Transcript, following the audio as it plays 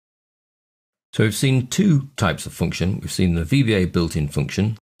So we've seen two types of function. We've seen the VBA built-in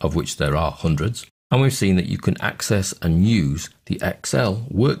function, of which there are hundreds, and we've seen that you can access and use the Excel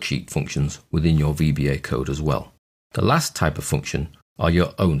worksheet functions within your VBA code as well. The last type of function are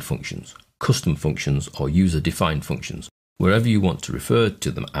your own functions, custom functions or user-defined functions. Wherever you want to refer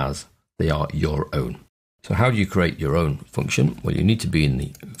to them as, they are your own. So how do you create your own function? Well, you need to be in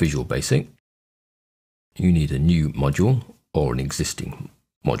the Visual Basic. You need a new module or an existing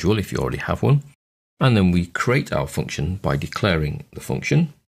module if you already have one. And then we create our function by declaring the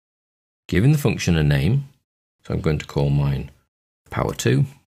function, giving the function a name. So I'm going to call mine power2,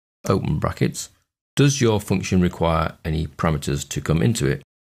 open brackets. Does your function require any parameters to come into it?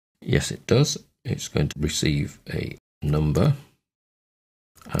 Yes, it does. It's going to receive a number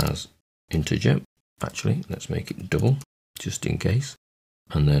as integer. Actually, let's make it double, just in case.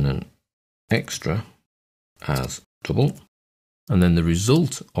 And then an extra as double. And then the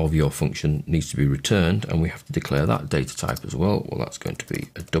result of your function needs to be returned, and we have to declare that data type as well. Well, that's going to be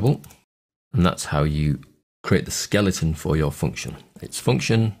a double. And that's how you create the skeleton for your function. It's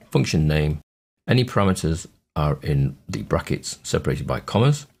function, function name. Any parameters are in the brackets separated by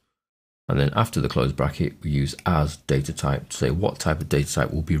commas. And then after the close bracket, we use as data type to say what type of data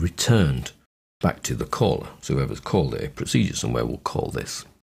type will be returned back to the caller. So whoever's called it, a procedure somewhere will call this.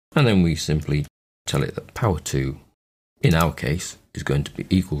 And then we simply tell it that power2, in our case, is going to be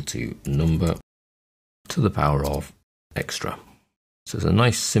equal to number to the power of extra. So it's a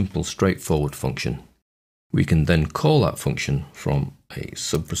nice, simple, straightforward function. We can then call that function from a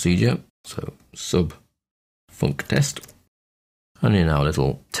sub procedure. So sub func test. And in our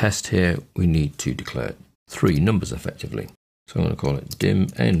little test here, we need to declare three numbers effectively. So I'm going to call it dim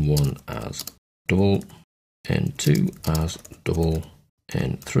n1 as double, n2 as double,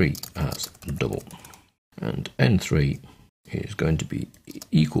 n3 as double. And n3 is going to be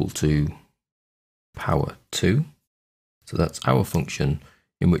equal to power2. So that's our function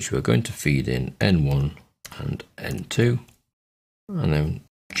in which we're going to feed in n1 and n2. And then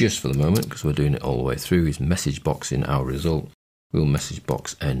just for the moment, because we're doing it all the way through, is message boxing our result. We'll message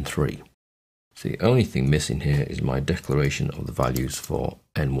box n3. So the only thing missing here is my declaration of the values for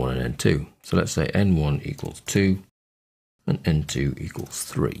n1 and n2. So let's say n1 equals 2 and n2 equals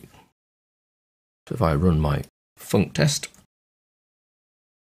 3. So if I run my func test,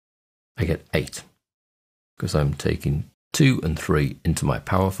 I get 8 because I'm taking 2 and 3 into my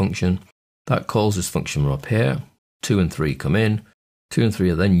power function. That calls this function up here. 2 and 3 come in. 2 and 3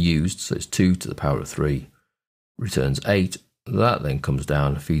 are then used, so it's 2 to the power of 3, returns 8. That then comes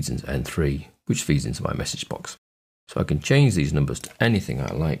down, feeds into n3, which feeds into my message box. So I can change these numbers to anything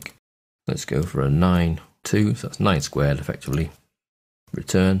I like. Let's go for a 9, 2, so that's 9 squared effectively.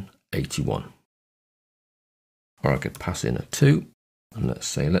 Return 81. Or I could pass in a 2, and let's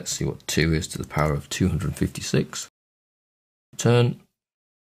see what 2 is to the power of 256. Return,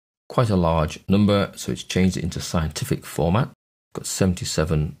 quite a large number, so it's changed it into scientific format. Got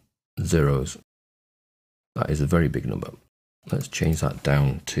 77 zeros. That is a very big number. Let's change that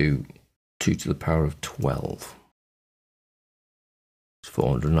down to 2 to the power of 12. It's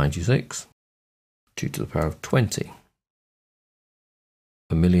 496. 2 to the power of 20.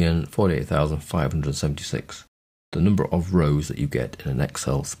 1,048,576. The number of rows that you get in an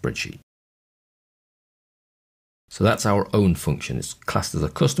Excel spreadsheet. So that's our own function. It's classed as a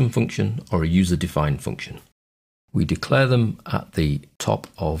custom function or a user-defined function. We declare them at the top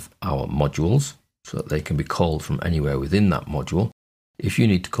of our modules so that they can be called from anywhere within that module. If you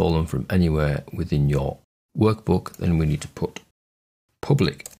need to call them from anywhere within your workbook, then we need to put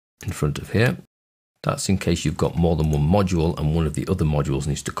public in front of here. That's in case you've got more than one module and one of the other modules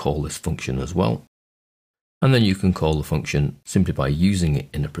needs to call this function as well. And then you can call the function simply by using it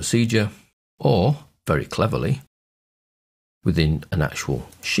in a procedure or, very cleverly, within an actual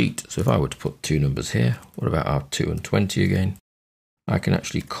sheet. So if I were to put two numbers here, what about our 2 and 20 again? I can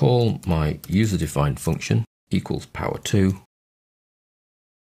actually call my user-defined function equals power2.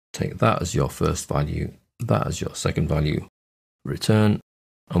 Take that as your first value, that as your second value, return,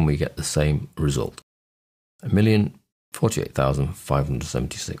 and we get the same result.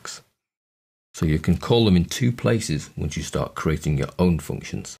 1,048,576. So you can call them in two places once you start creating your own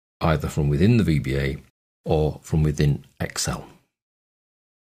functions, either from within the VBA or from within Excel.